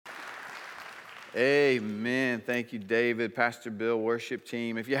Amen. Thank you, David, Pastor Bill, worship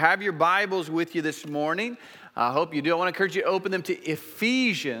team. If you have your Bibles with you this morning, I hope you do. I want to encourage you to open them to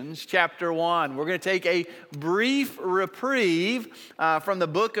Ephesians chapter 1. We're going to take a brief reprieve from the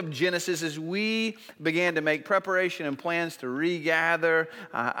book of Genesis as we began to make preparation and plans to regather.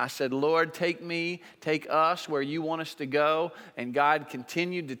 I said, Lord, take us where you want us to go. And God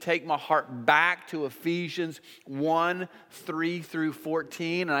continued to take my heart back to Ephesians 1, 3 through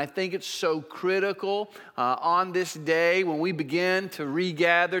 14. And I think it's so critical on this day when we begin to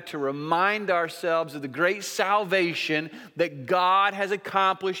regather to remind ourselves of the great salvation that God has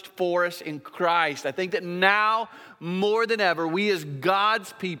accomplished for us in Christ. I think that now more than ever, we as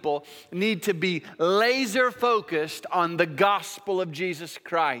God's people need to be laser focused on the gospel of Jesus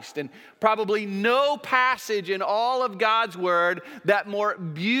Christ. And probably no passage in all of God's word that more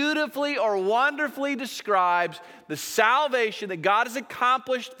beautifully or wonderfully describes the salvation that God has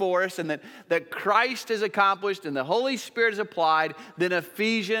accomplished for us and that Christ has accomplished and the Holy Spirit has applied than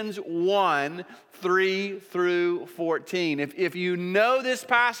Ephesians 1, 3 through 14. If you know this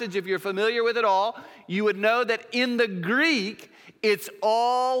passage, if you're familiar with it all, you would know that in the Greek, it's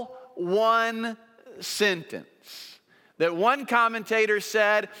all one sentence. That one commentator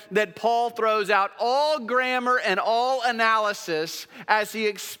said that Paul throws out all grammar and all analysis as he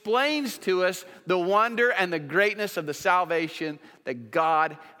explains to us the wonder and the greatness of the salvation that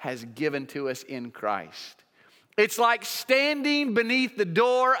God has given to us in Christ. It's like standing beneath the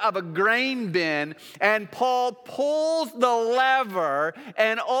door of a grain bin and Paul pulls the lever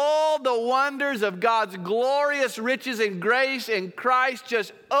and all the wonders of God's glorious riches and grace in Christ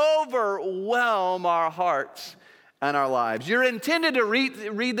just overwhelm our hearts and our lives. You're intended to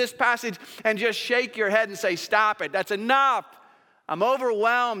read this passage and just shake your head and say, stop it, that's enough. I'm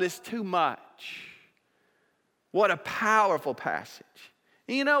overwhelmed, it's too much. What a powerful passage.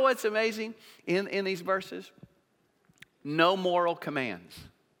 And you know what's amazing in these verses? No moral commands.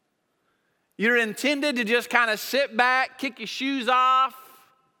 You're intended to just kind of sit back, kick your shoes off,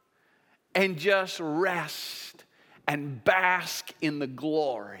 and just rest and bask in the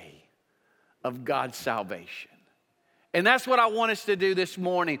glory of God's salvation. And that's what I want us to do this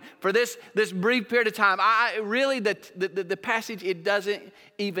morning. For this brief period of time, the passage, it doesn't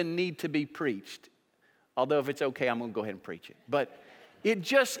even need to be preached. Although if it's okay, I'm going to go ahead and preach it. But it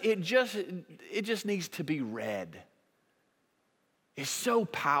just needs to be read. It's so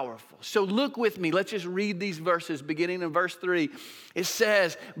powerful. So look with me. Let's just read these verses beginning in verse 3. It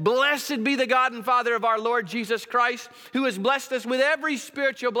says, "Blessed be the God and Father of our Lord Jesus Christ, who has blessed us with every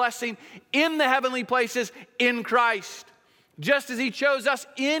spiritual blessing in the heavenly places in Christ, just as he chose us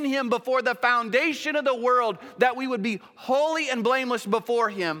in him before the foundation of the world, that we would be holy and blameless before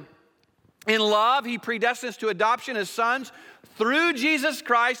him. In love, he predestined us to adoption as sons through Jesus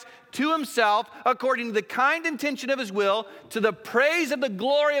Christ to himself, according to the kind intention of his will, to the praise of the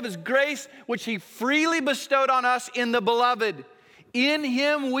glory of his grace, which he freely bestowed on us in the beloved. In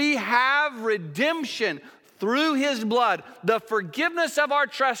him we have redemption through his blood, the forgiveness of our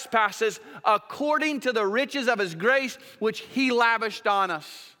trespasses, according to the riches of his grace, which he lavished on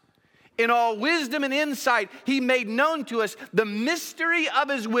us. In all wisdom and insight, he made known to us the mystery of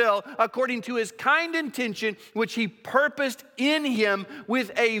his will according to his kind intention, which he purposed in him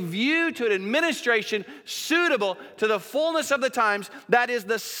with a view to an administration suitable to the fullness of the times, that is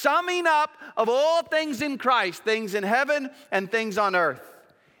the summing up of all things in Christ, things in heaven and things on earth.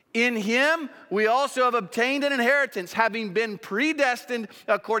 In him we also have obtained an inheritance, having been predestined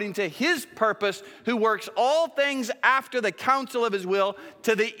according to his purpose, who works all things after the counsel of his will,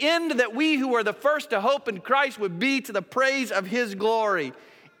 to the end that we who were the first to hope in Christ would be to the praise of his glory.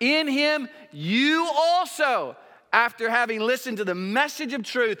 In him you also, after having listened to the message of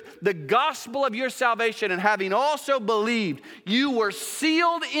truth, the gospel of your salvation, and having also believed, you were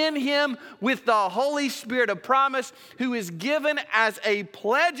sealed in him with the Holy Spirit of promise, who is given as a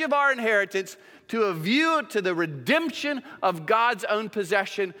pledge of our inheritance, to a view to the redemption of God's own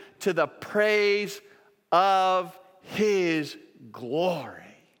possession, to the praise of his glory.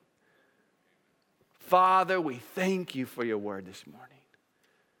 Father, we thank you for your word this morning.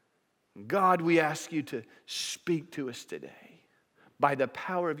 God, we ask you to speak to us today. By the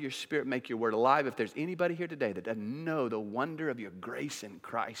power of your Spirit, make your word alive. If there's anybody here today that doesn't know the wonder of your grace in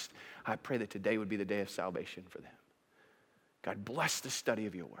Christ, I pray that today would be the day of salvation for them. God, bless the study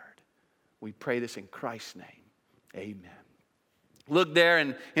of your word. We pray this in Christ's name. Amen. Look there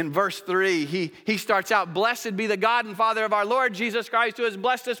in verse 3, he starts out, "Blessed be the God and Father of our Lord Jesus Christ, who has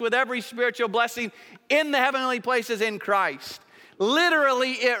blessed us with every spiritual blessing in the heavenly places in Christ."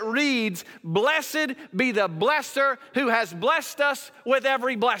 Literally, it reads, "Blessed be the blesser who has blessed us with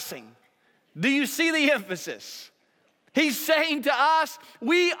every blessing." Do you see the emphasis? He's saying to us,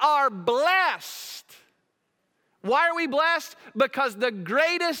 we are blessed. Why are we blessed? Because the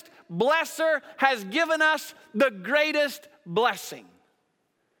greatest blesser has given us the greatest blessing.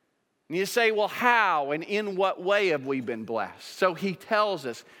 And you say, well, how and in what way have we been blessed? So he tells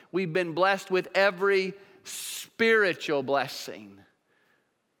us we've been blessed with every spiritual blessing.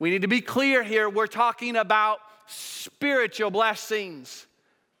 We need to be clear here. We're talking about spiritual blessings.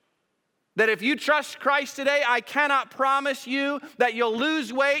 That if you trust Christ today, I cannot promise you that you'll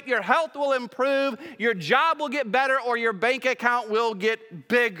lose weight, your health will improve, your job will get better, or your bank account will get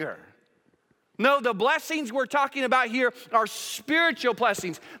bigger. No, the blessings we're talking about here are spiritual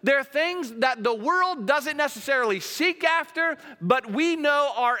blessings. They're things that the world doesn't necessarily seek after, but we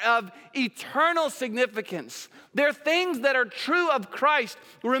know are of eternal significance. They're things that are true of Christ.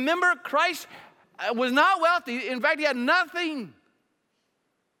 Remember, Christ was not wealthy. In fact, he had nothing.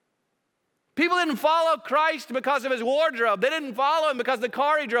 People didn't follow Christ because of his wardrobe. They didn't follow him because of the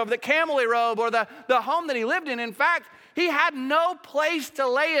car he drove, the camel he rode, or the home that he lived in. In fact, he had no place to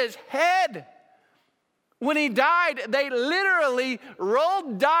lay his head. When he died, they literally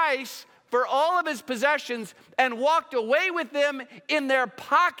rolled dice for all of his possessions and walked away with them in their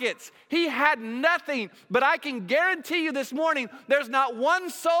pockets. He had nothing, but I can guarantee you this morning, there's not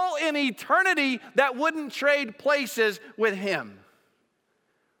one soul in eternity that wouldn't trade places with him.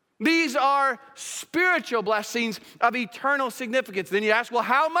 These are spiritual blessings of eternal significance. Then you ask, well,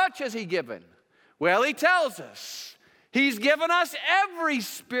 how much has he given? Well, he tells us. He's given us every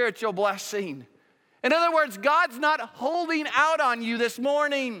spiritual blessing. In other words, God's not holding out on you this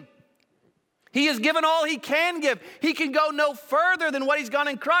morning. He has given all he can give. He can go no further than what he's gone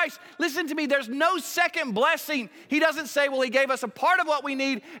in Christ. Listen to me, there's no second blessing. He doesn't say, well, he gave us a part of what we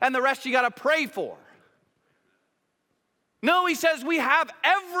need and the rest you got to pray for. No, he says we have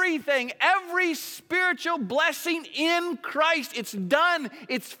everything, every spiritual blessing in Christ. It's done,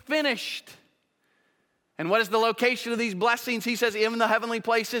 it's finished. And what is the location of these blessings? He says in the heavenly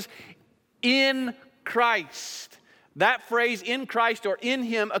places, in Christ. That phrase, in Christ or in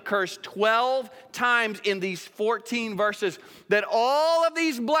him, occurs 12 times in these 14 verses. That all of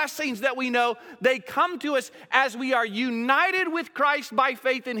these blessings that we know, they come to us as we are united with Christ by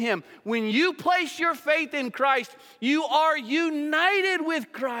faith in him. When you place your faith in Christ, you are united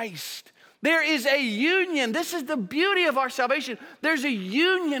with Christ. There is a union. This is the beauty of our salvation. There's a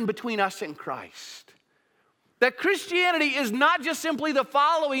union between us and Christ. That Christianity is not just simply the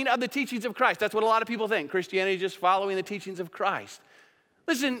following of the teachings of Christ. That's what a lot of people think. Christianity is just following the teachings of Christ.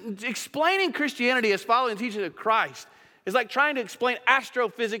 Listen, explaining Christianity as following the teachings of Christ is like trying to explain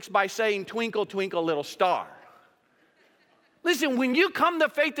astrophysics by saying, twinkle, twinkle, little star. Listen, when you come to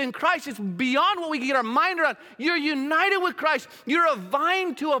faith in Christ, it's beyond what we can get our mind around. You're united with Christ. You're a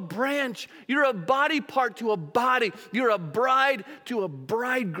vine to a branch. You're a body part to a body. You're a bride to a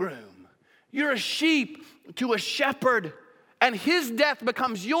bridegroom. You're a sheep to a shepherd, and his death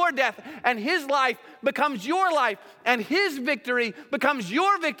becomes your death, and his life becomes your life, and his victory becomes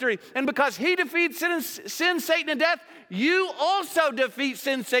your victory. And because he defeats sin, Satan, and death, you also defeat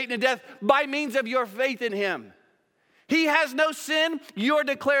sin, Satan, and death by means of your faith in him. He has no sin, you're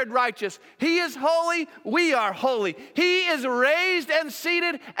declared righteous. He is holy, we are holy. He is raised and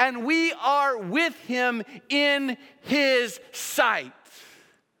seated, and we are with him in his sight.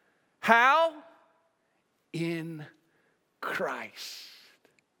 How? In Christ.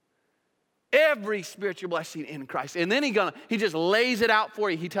 Every spiritual blessing in Christ. And then he just lays it out for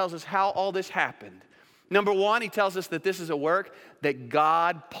you. He tells us how all this happened. Number one, he tells us that this is a work that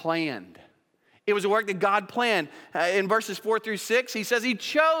God planned. It was a work that God planned. In verses 4 through 6, he says he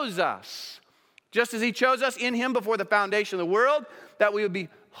chose us. Just as he chose us in him before the foundation of the world, that we would be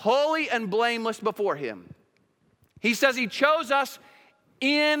holy and blameless before him. He says he chose us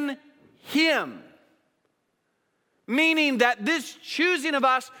in him. Meaning that this choosing of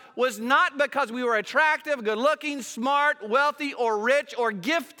us was not because we were attractive, good-looking, smart, wealthy, or rich, or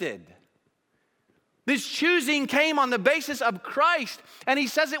gifted. This choosing came on the basis of Christ. And he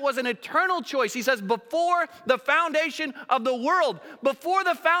says it was an eternal choice. He says before the foundation of the world. Before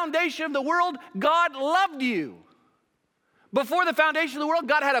the foundation of the world, God loved you. Before the foundation of the world,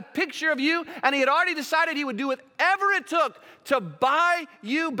 God had a picture of you, and he had already decided he would do whatever it took to buy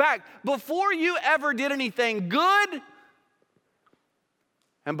you back. Before you ever did anything good,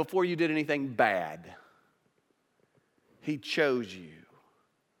 and before you did anything bad, he chose you.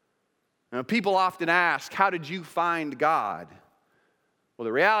 Now, people often ask, how did you find God? Well,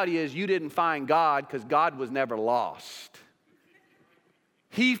 the reality is you didn't find God because God was never lost.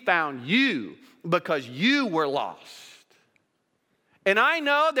 He found you because you were lost. And I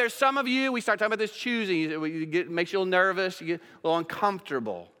know there's some of you, we start talking about this choosing, it makes you a little nervous, you get a little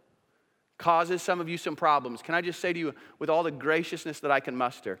uncomfortable, causes some of you some problems. Can I just say to you, with all the graciousness that I can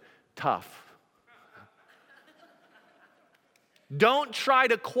muster, tough. Don't try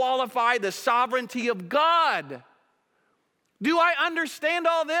to qualify the sovereignty of God. Do I understand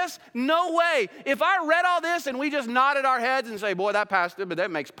all this? No way. If I read all this and we just nodded our heads and say, boy, that pastor, but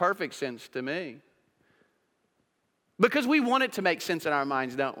that makes perfect sense to me. Because we want it to make sense in our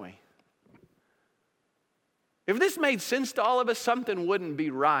minds, don't we? If this made sense to all of us, something wouldn't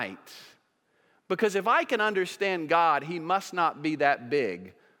be right. Because if I can understand God, He must not be that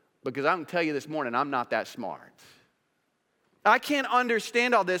big. Because I'm going to tell you this morning, I'm not that smart. I can't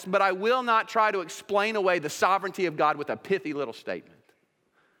understand all this, but I will not try to explain away the sovereignty of God with a pithy little statement.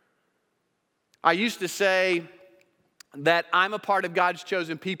 I used to say that I'm a part of God's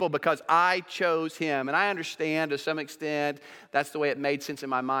chosen people because I chose Him. And I understand to some extent that's the way it made sense in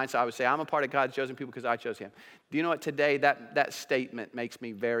my mind. So I would say I'm a part of God's chosen people because I chose Him. Do you know what? Today that statement makes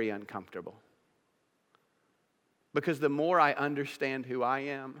me very uncomfortable. Because the more I understand who I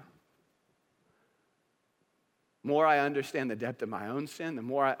am, more I understand the depth of my own sin, the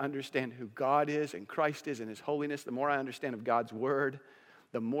more I understand who God is and Christ is and His holiness, the more I understand of God's word,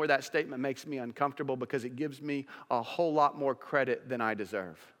 the more that statement makes me uncomfortable because it gives me a whole lot more credit than I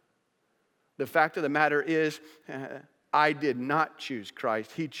deserve. The fact of the matter is, I did not choose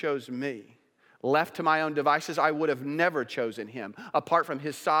Christ. He chose me. Left to my own devices, I would have never chosen Him. Apart from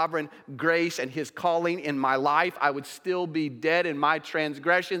His sovereign grace and His calling in my life, I would still be dead in my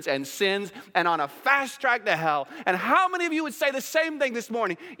transgressions and sins and on a fast track to hell. And how many of you would say the same thing this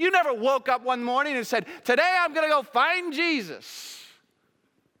morning? You never woke up one morning and said, today I'm going to go find Jesus.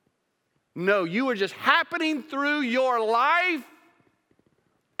 No, you were just happening through your life,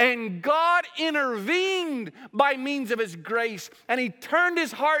 and God intervened by means of His grace, and He turned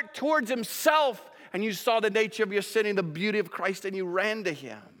His heart towards Himself, and you saw the nature of your sin and the beauty of Christ, and you ran to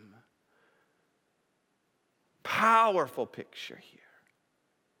Him. Powerful picture here.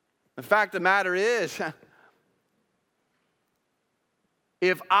 The fact of the matter is,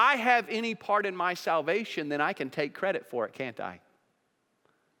 if I have any part in my salvation, then I can take credit for it, can't I?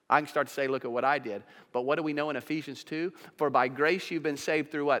 I can start to say, look at what I did. But what do we know in Ephesians 2? For by grace you've been saved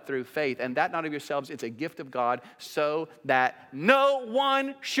through what? Through faith. And that not of yourselves, it's a gift of God so that no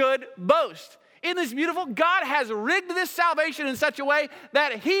one should boast. Isn't this beautiful? God has rigged this salvation in such a way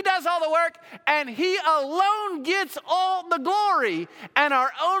that He does all the work and He alone gets all the glory. And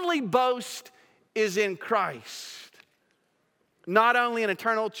our only boast is in Christ. Not only an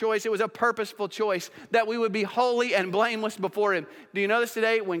eternal choice, it was a purposeful choice that we would be holy and blameless before Him. Do you know this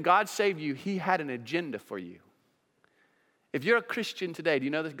today? When God saved you, He had an agenda for you. If you're a Christian today, do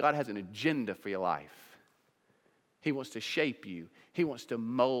you know that God has an agenda for your life? He wants to shape you. He wants to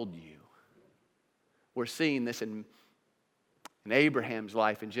mold you. We're seeing this in Abraham's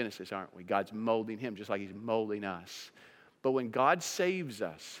life in Genesis, aren't we? God's molding him just like He's molding us. But when God saves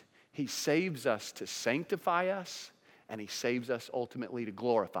us, He saves us to sanctify us, and He saves us ultimately to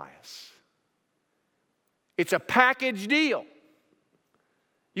glorify us. It's a package deal.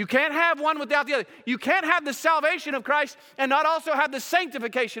 You can't have one without the other. You can't have the salvation of Christ and not also have the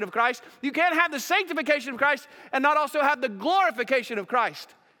sanctification of Christ. You can't have the sanctification of Christ and not also have the glorification of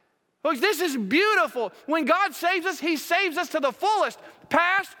Christ. Folks, this is beautiful. When God saves us, He saves us to the fullest,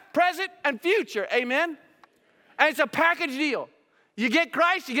 past, present, and future. Amen? And it's a package deal. You get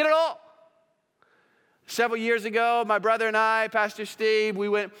Christ, you get it all. Several years ago, my brother and I, Pastor Steve, we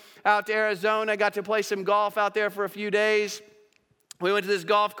went out to Arizona, got to play some golf out there for a few days. We went to this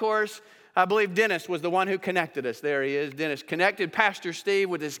golf course. I believe Dennis was the one who connected us. There he is. Dennis connected Pastor Steve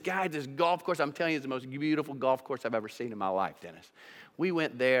with this guy, this golf course. I'm telling you, it's the most beautiful golf course I've ever seen in my life, Dennis. We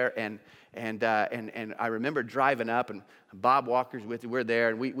went there, and I remember driving up, and Bob Walker's with you. We're there,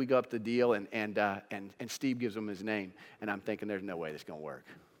 and we go up the deal, and Steve gives him his name. And I'm thinking, there's no way this is going to work.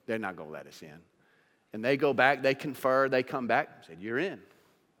 They're not going to let us in. And they go back, they confer, they come back, said, you're in.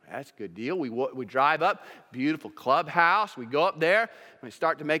 That's a good deal. We drive up, beautiful clubhouse. We go up there, and we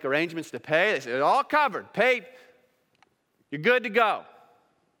start to make arrangements to pay. They said, it's all covered, paid. You're good to go.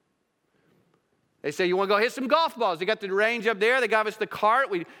 They say, you want to go hit some golf balls? They got the range up there. They got us the cart.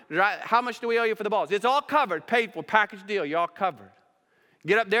 How much do we owe you for the balls? It's all covered, paid for, package deal. You're all covered.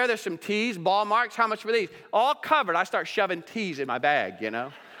 Get up there, there's some tees, ball marks. How much for these? All covered. I start shoving tees in my bag, you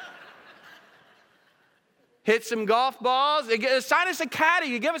know. Hit some golf balls. Assign us a caddy.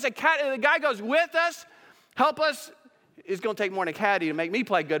 You give us a caddy. The guy goes with us. Help us. It's going to take more than a caddy to make me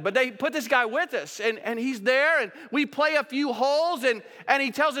play good. But they put this guy with us. And he's there. And we play a few holes. And he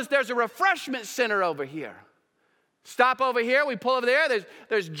tells us there's a refreshment center over here. Stop over here. We pull over there.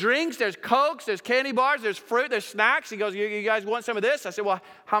 There's drinks, there's Cokes, there's candy bars, there's fruit, there's snacks. He goes, you guys want some of this? I said, well,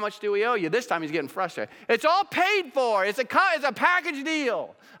 how much do we owe you? This time he's getting frustrated. It's all paid for. It's a package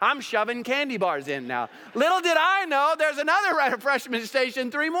deal. I'm shoving candy bars in now. Little did I know there's another refreshment station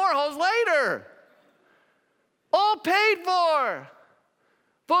 3 more holes later. All paid for.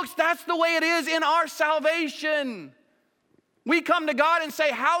 Folks, that's the way it is in our salvation. We come to God and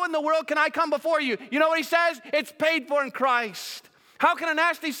say, how in the world can I come before you? You know what he says? It's paid for in Christ. How can a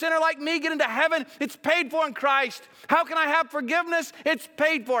nasty sinner like me get into heaven? It's paid for in Christ. How can I have forgiveness? It's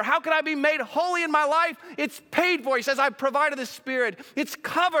paid for. How can I be made holy in my life? It's paid for. He says, I've provided the Spirit. It's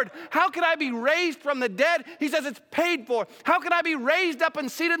covered. How can I be raised from the dead? He says, it's paid for. How can I be raised up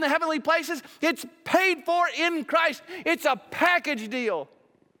and seated in the heavenly places? It's paid for in Christ. It's a package deal.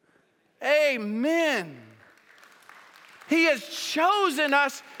 Amen. He has chosen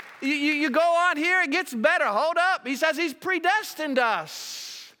us. You go on here, it gets better. Hold up. He says he's predestined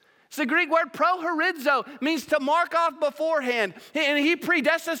us. It's the Greek word prohorizo, means to mark off beforehand. And he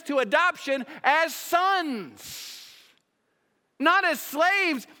predestined us to adoption as sons. Not as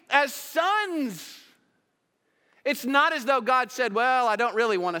slaves, as sons. It's not as though God said, well, I don't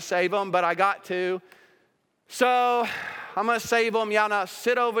really want to save them, but I got to. So I'm going to save them. Y'all now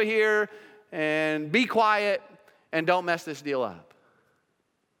sit over here and be quiet. And don't mess this deal up.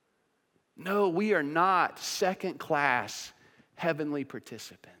 No, we are not second-class heavenly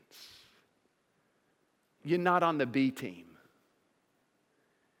participants. You're not on the B team.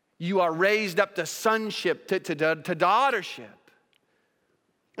 You are raised up to sonship, to daughtership.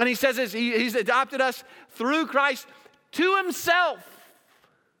 And he says this, he's adopted us through Christ to himself.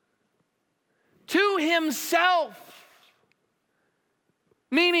 To himself.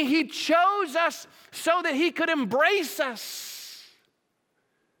 Meaning he chose us so that he could embrace us.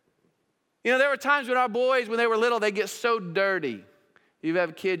 You know, there were times when our boys, when they were little, they get so dirty. You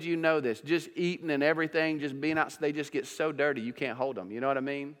have kids, you know this. Just eating and everything, just being out, they just get so dirty you can't hold them. You know what I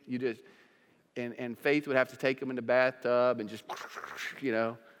mean? You just, and Faith would have to take them in the bathtub and just, you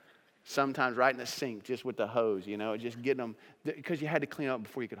know, sometimes right in the sink just with the hose, you know, just getting them, because you had to clean up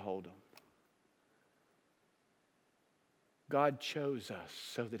before you could hold them. God chose us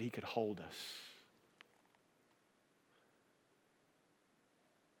so that he could hold us.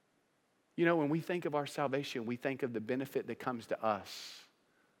 You know, when we think of our salvation, we think of the benefit that comes to us.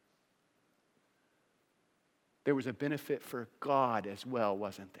 There was a benefit for God as well,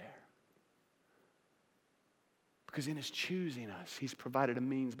 wasn't there? Because in his choosing us, he's provided a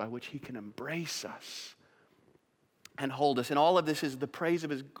means by which he can embrace us and hold us. And all of this is the praise of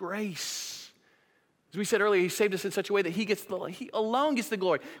his grace. As we said earlier, he saved us in such a way that he alone gets the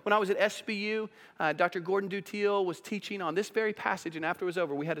glory. When I was at SBU, Dr. Gordon Dutiel was teaching on this very passage, and after it was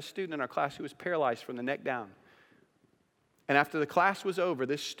over, we had a student in our class who was paralyzed from the neck down. And after the class was over,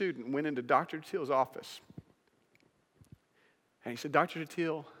 this student went into Dr. Dutiel's office. And he said, Dr.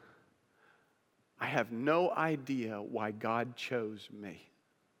 Dutiel, I have no idea why God chose me,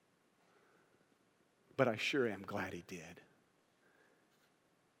 but I sure am glad he did.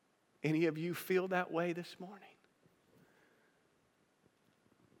 Any of you feel that way this morning?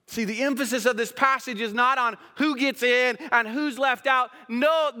 See, the emphasis of this passage is not on who gets in and who's left out.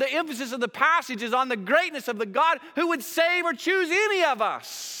 No, the emphasis of the passage is on the greatness of the God who would save or choose any of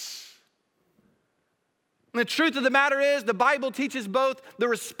us. And the truth of the matter is, the Bible teaches both the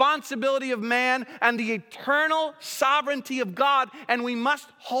responsibility of man and the eternal sovereignty of God, and we must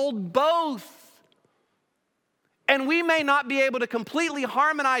hold both. And we may not be able to completely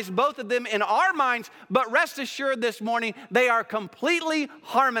harmonize both of them in our minds, but rest assured this morning, they are completely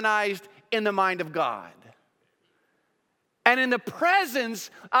harmonized in the mind of God. And in the presence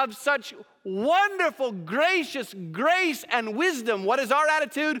of such wonderful, gracious grace and wisdom, what is our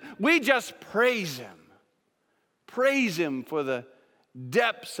attitude? We just praise him. Praise him for the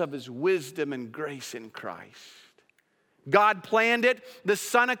depths of his wisdom and grace in Christ. God planned it. The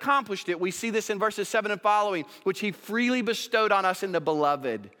Son accomplished it. We see this in verses 7 and following, which he freely bestowed on us in the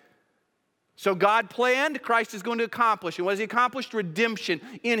beloved. So God planned, Christ is going to accomplish. And what has he accomplished? Redemption.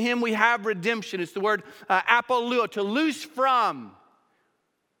 In him we have redemption. It's the word apoluo, to loose from.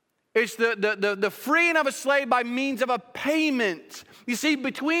 It's the freeing of a slave by means of a payment. You see,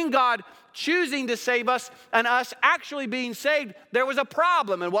 between God choosing to save us and us actually being saved, there was a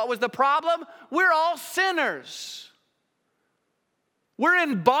problem. And what was the problem? We're all sinners. We're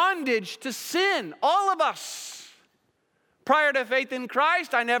in bondage to sin, all of us. Prior to faith in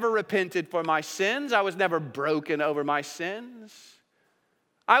Christ, I never repented for my sins. I was never broken over my sins.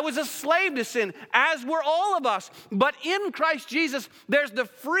 I was a slave to sin, as were all of us. But in Christ Jesus, there's the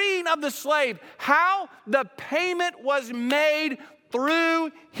freeing of the slave. How? The payment was made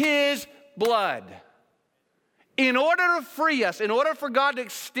through his blood. In order to free us, in order for God to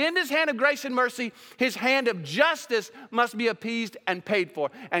extend his hand of grace and mercy, his hand of justice must be appeased and paid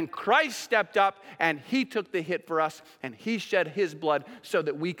for. And Christ stepped up and he took the hit for us and he shed his blood so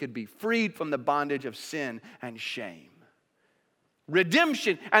that we could be freed from the bondage of sin and shame.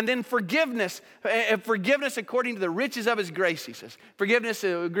 Redemption and then forgiveness. Forgiveness according to the riches of his grace, he says. Forgiveness,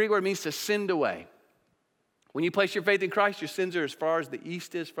 the Greek word means to send away. When you place your faith in Christ, your sins are as far as the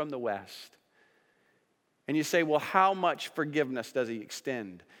east is from the west. And you say, well, how much forgiveness does he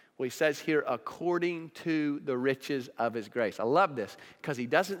extend? Well, he says here, according to the riches of his grace. I love this because he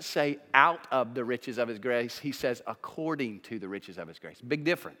doesn't say out of the riches of his grace. He says according to the riches of his grace. Big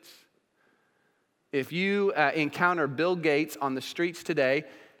difference. If you encounter Bill Gates on the streets today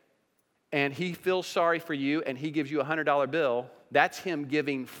and he feels sorry for you and he gives you a $100 bill, that's him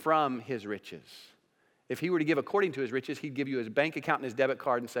giving from his riches. If he were to give according to his riches, he'd give you his bank account and his debit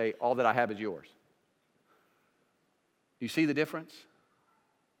card and say, all that I have is yours. You see the difference?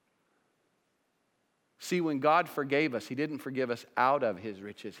 See, when God forgave us, he didn't forgive us out of his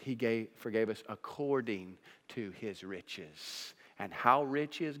riches. He forgave us according to his riches. And how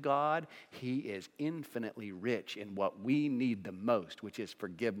rich is God? He is infinitely rich in what we need the most, which is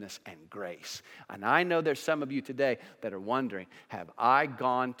forgiveness and grace. And I know there's some of you today that are wondering, have I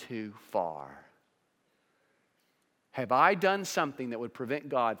gone too far? Have I done something that would prevent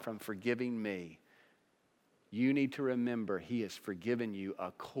God from forgiving me? You need to remember he has forgiven you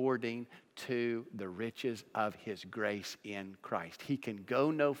according to the riches of his grace in Christ. He can go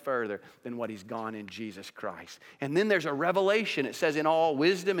no further than what he's gone in Jesus Christ. And then there's a revelation. It says, in all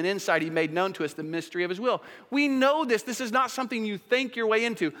wisdom and insight, he made known to us the mystery of his will. We know this. This is not something you think your way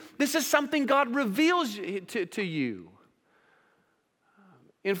into. This is something God reveals to you.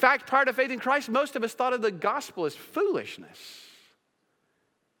 In fact, prior to faith in Christ, most of us thought of the gospel as foolishness.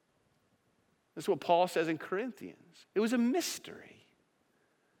 That's what Paul says in Corinthians. It was a mystery.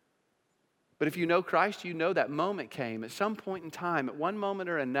 But if you know Christ, you know that moment came. At some point in time, at one moment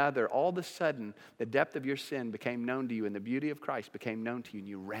or another, all of a sudden, the depth of your sin became known to you and the beauty of Christ became known to you and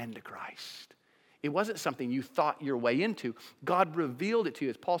you ran to Christ. It wasn't something you thought your way into. God revealed it to you.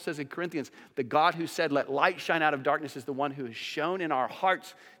 As Paul says in Corinthians, the God who said, let light shine out of darkness is the one who has shone in our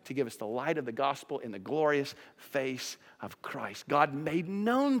hearts to give us the light of the gospel in the glorious face of Christ. God made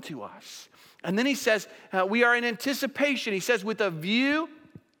known to us. And then he says, we are in anticipation. He says, with a view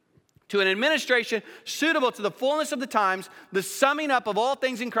to an administration suitable to the fullness of the times, the summing up of all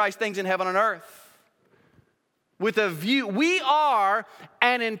things in Christ, things in heaven and earth. With a view, we are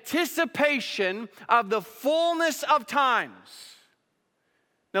an anticipation of the fullness of times.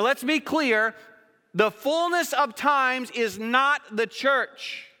 Now let's be clear, the fullness of times is not the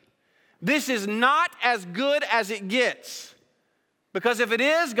church. This is not as good as it gets. Because if it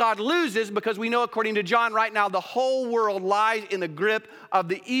is, God loses, because we know according to John right now, the whole world lies in the grip of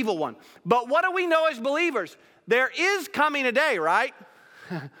the evil one. But what do we know as believers? There is coming a day, right?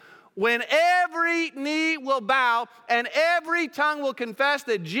 When every knee will bow and every tongue will confess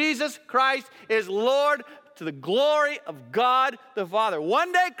that Jesus Christ is Lord to the glory of God the Father.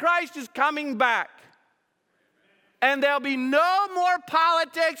 One day Christ is coming back. And there'll be no more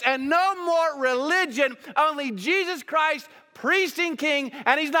politics and no more religion. Only Jesus Christ, priest and king,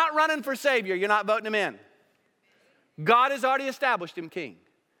 and he's not running for Savior. You're not voting him in. God has already established him king.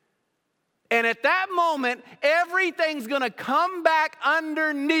 And at that moment, everything's going to come back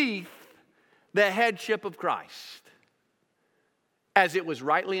underneath the headship of Christ, as it was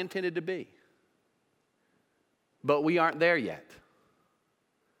rightly intended to be. But we aren't there yet.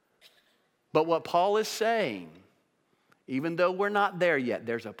 But what Paul is saying, even though we're not there yet,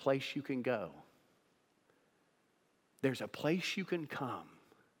 there's a place you can go. There's a place you can come.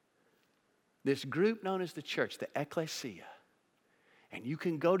 This group known as the church, the ecclesia. And you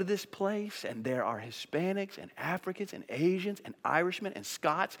can go to this place and there are Hispanics and Africans and Asians and Irishmen and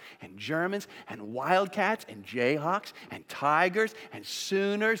Scots and Germans and Wildcats and Jayhawks and Tigers and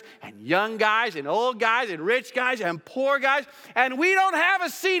Sooners and young guys and old guys and rich guys and poor guys. And we don't have a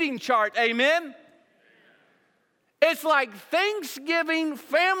seating chart, amen? It's like Thanksgiving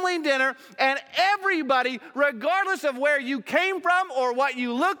family dinner, and everybody, regardless of where you came from or what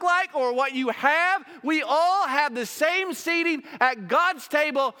you look like or what you have, we all have the same seating at God's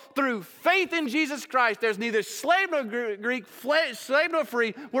table through faith in Jesus Christ. There's neither slave nor Greek, slave nor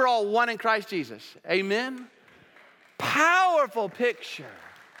free. We're all one in Christ Jesus. Amen? Powerful picture.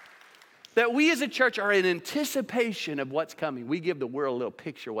 That we as a church are in anticipation of what's coming. We give the world a little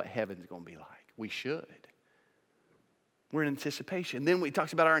picture of what heaven's going to be like. We should. We're in anticipation. Then he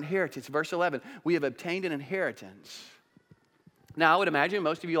talks about our inheritance. Verse 11, we have obtained an inheritance. Now, I would imagine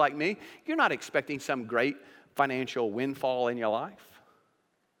most of you like me, you're not expecting some great financial windfall in your life.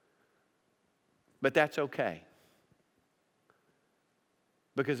 But that's okay.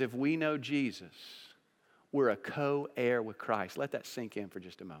 Because if we know Jesus, we're a co-heir with Christ. Let that sink in for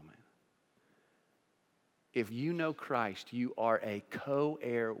just a moment. If you know Christ, you are a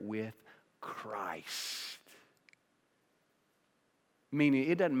co-heir with Christ. Meaning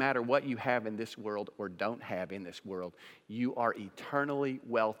it doesn't matter what you have in this world or don't have in this world. You are eternally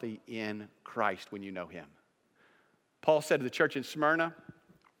wealthy in Christ when you know Him. Paul said to the church in Smyrna,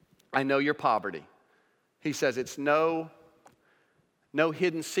 I know your poverty. He says it's no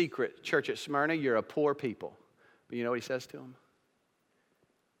hidden secret, church at Smyrna, you're a poor people. But you know what he says to them?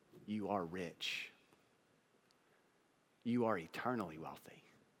 You are rich. You are eternally wealthy.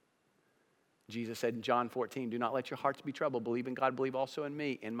 Jesus said in John 14, do not let your hearts be troubled. Believe in God, believe also in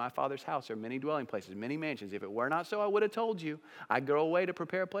me. In my Father's house are many dwelling places, many mansions. If it were not so, I would have told you. I go away to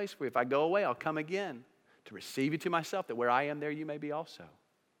prepare a place for you. If I go away, I'll come again to receive you to myself, that where I am, there you may be also.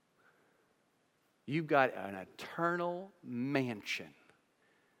 You've got an eternal mansion.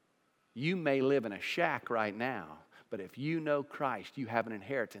 You may live in a shack right now, but if you know Christ, you have an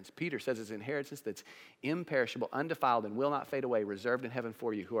inheritance. Peter says it's an inheritance that's imperishable, undefiled, and will not fade away, reserved in heaven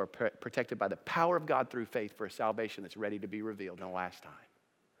for you who are protected by the power of God through faith for a salvation that's ready to be revealed in the last time.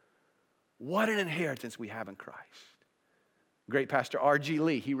 What an inheritance we have in Christ. Great pastor R.G.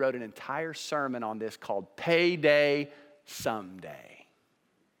 Lee, he wrote an entire sermon on this called Payday Someday.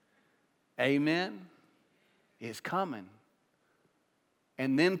 Amen? Is coming.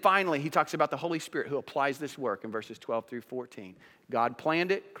 And then finally, he talks about the Holy Spirit who applies this work in verses 12 through 14. God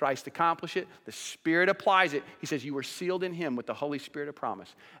planned it, Christ accomplished it, the Spirit applies it. He says, you were sealed in Him with the Holy Spirit of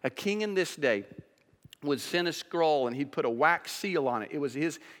promise. A king in this day would send a scroll and he'd put a wax seal on it. It was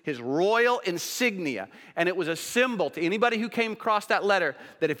his royal insignia. And it was a symbol to anybody who came across that letter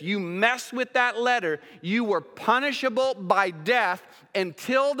that if you messed with that letter, you were punishable by death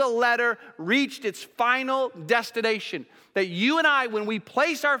until the letter reached its final destination. That you and I, when we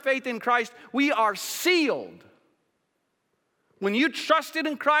place our faith in Christ, we are sealed. When you trusted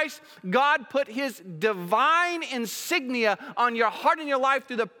in Christ, God put His divine insignia on your heart and your life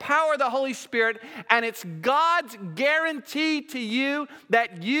through the power of the Holy Spirit, and it's God's guarantee to you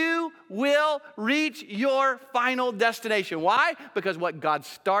that you will reach your final destination. Why? Because what God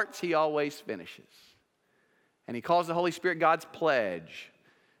starts, He always finishes. And He calls the Holy Spirit God's pledge.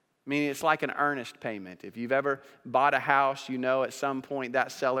 Meaning it's like an earnest payment. If you've ever bought a house, you know at some point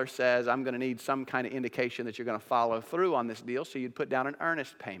that seller says, I'm going to need some kind of indication that you're going to follow through on this deal. So you'd put down an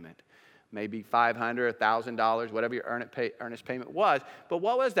earnest payment. Maybe $500, $1,000, whatever your earnest payment was. But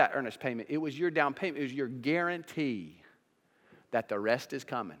what was that earnest payment? It was your down payment. It was your guarantee that the rest is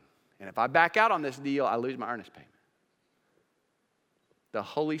coming. And if I back out on this deal, I lose my earnest payment. The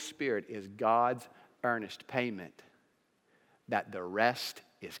Holy Spirit is God's earnest payment that the rest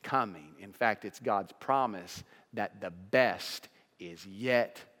is coming. In fact, it's God's promise that the best is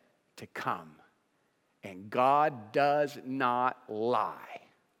yet to come. And God does not lie.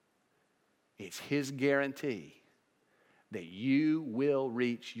 It's His guarantee that you will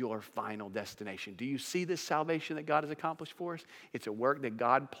reach your final destination. Do you see this salvation that God has accomplished for us? It's a work that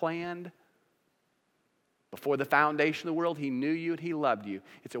God planned. Before the foundation of the world, He knew you and He loved you.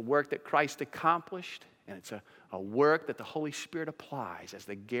 It's a work that Christ accomplished. And it's a work that the Holy Spirit applies as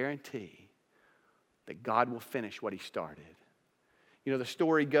the guarantee that God will finish what He started. You know, the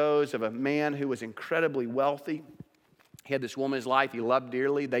story goes of a man who was incredibly wealthy. He had this woman in his life he loved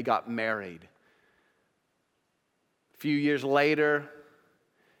dearly. They got married. A few years later,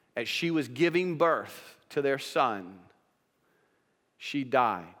 as she was giving birth to their son, she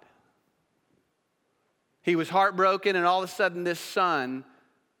died. He was heartbroken, and all of a sudden this son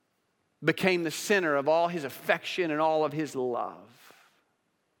became the center of all his affection and all of his love.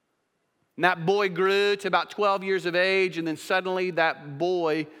 And that boy grew to about 12 years of age, and then suddenly that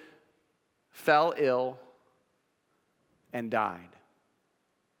boy fell ill and died.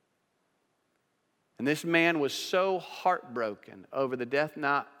 And this man was so heartbroken over the death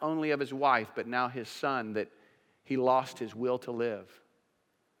not only of his wife, but now his son, that he lost his will to live.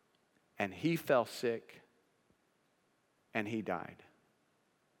 And he fell sick, and he died.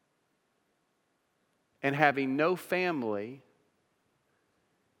 And having no family,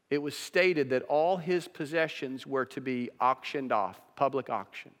 it was stated that all his possessions were to be auctioned off, public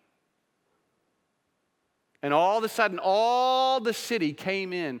auction. And all of a sudden, all the city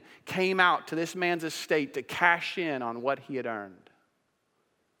came out to this man's estate to cash in on what he had earned.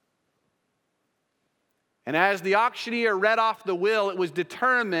 And as the auctioneer read off the will, it was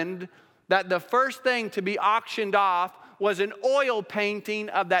determined that the first thing to be auctioned off was an oil painting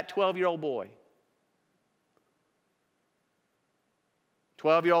of that 12-year-old boy.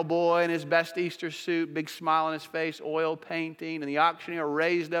 12-year-old boy in his best Easter suit, big smile on his face, oil painting. And the auctioneer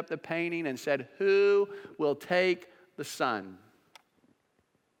raised up the painting and said, "Who will take the son?"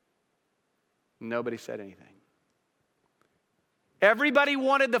 Nobody said anything. Everybody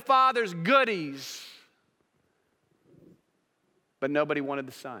wanted the father's goodies, but nobody wanted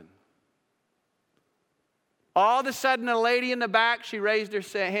the son. All of a sudden, a lady in the back, she raised her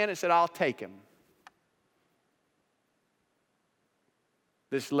hand and said, "I'll take him."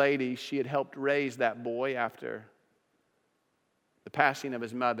 This lady, she had helped raise that boy after the passing of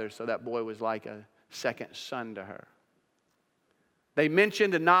his mother, so that boy was like a second son to her. They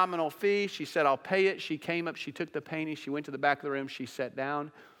mentioned a nominal fee. She said, "I'll pay it." She came up, she took the painting, she went to the back of the room, she sat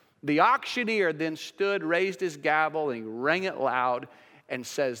down. The auctioneer then stood, raised his gavel, and he rang it loud and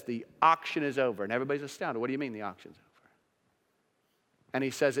says, "The auction is over." And everybody's astounded. "What do you mean the auction's over?" And he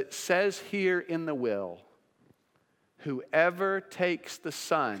says, "It says here in the will, whoever takes the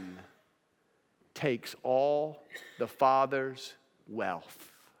son takes all the father's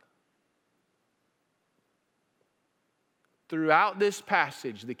wealth." Throughout this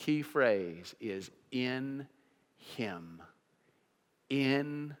passage, the key phrase is "in him,"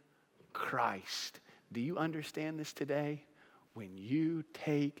 in Christ. Do you understand this today? When you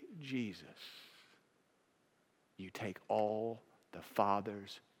take Jesus, you take all the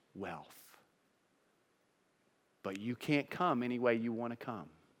Father's wealth. But you can't come any way you want to come.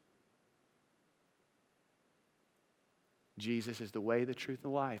 Jesus is the way, the truth,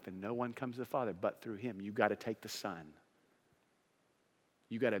 and the life, and no one comes to the Father but through him. You've got to take the Son.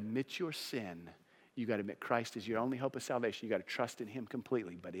 You've got to admit your sin. You've got to admit Christ is your only hope of salvation. You've got to trust in him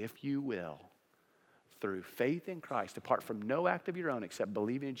completely. But if you will, through faith in Christ, apart from no act of your own except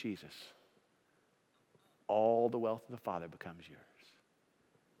believing in Jesus, all the wealth of the Father becomes yours.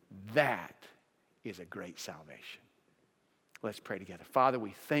 That is a great salvation. Let's pray together. Father,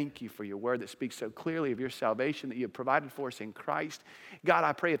 we thank you for your word that speaks so clearly of your salvation that you have provided for us in Christ. God,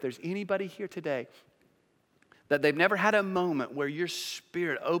 I pray if there's anybody here today that they've never had a moment where your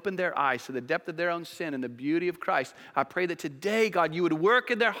Spirit opened their eyes to the depth of their own sin and the beauty of Christ, I pray that today, God, you would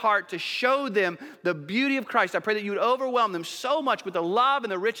work in their heart to show them the beauty of Christ. I pray that you would overwhelm them so much with the love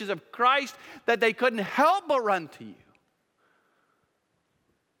and the riches of Christ that they couldn't help but run to you.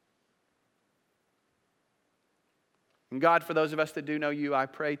 And God, for those of us that do know you, I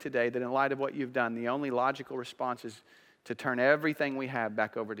pray today that in light of what you've done, the only logical response is to turn everything we have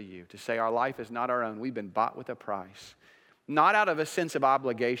back over to you, to say our life is not our own. We've been bought with a price. Not out of a sense of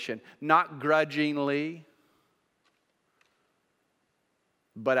obligation, not grudgingly,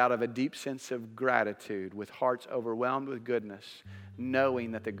 but out of a deep sense of gratitude, with hearts overwhelmed with goodness,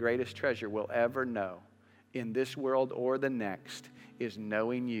 knowing that the greatest treasure we'll ever know in this world or the next is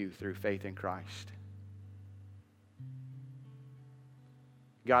knowing you through faith in Christ.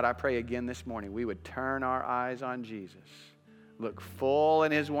 God, I pray again this morning we would turn our eyes on Jesus, look full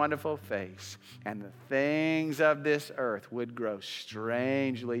in his wonderful face, and the things of this earth would grow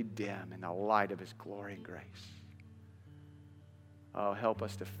strangely dim in the light of his glory and grace. Oh, help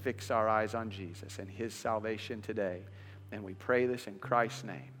us to fix our eyes on Jesus and his salvation today. And we pray this in Christ's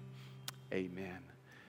name. Amen.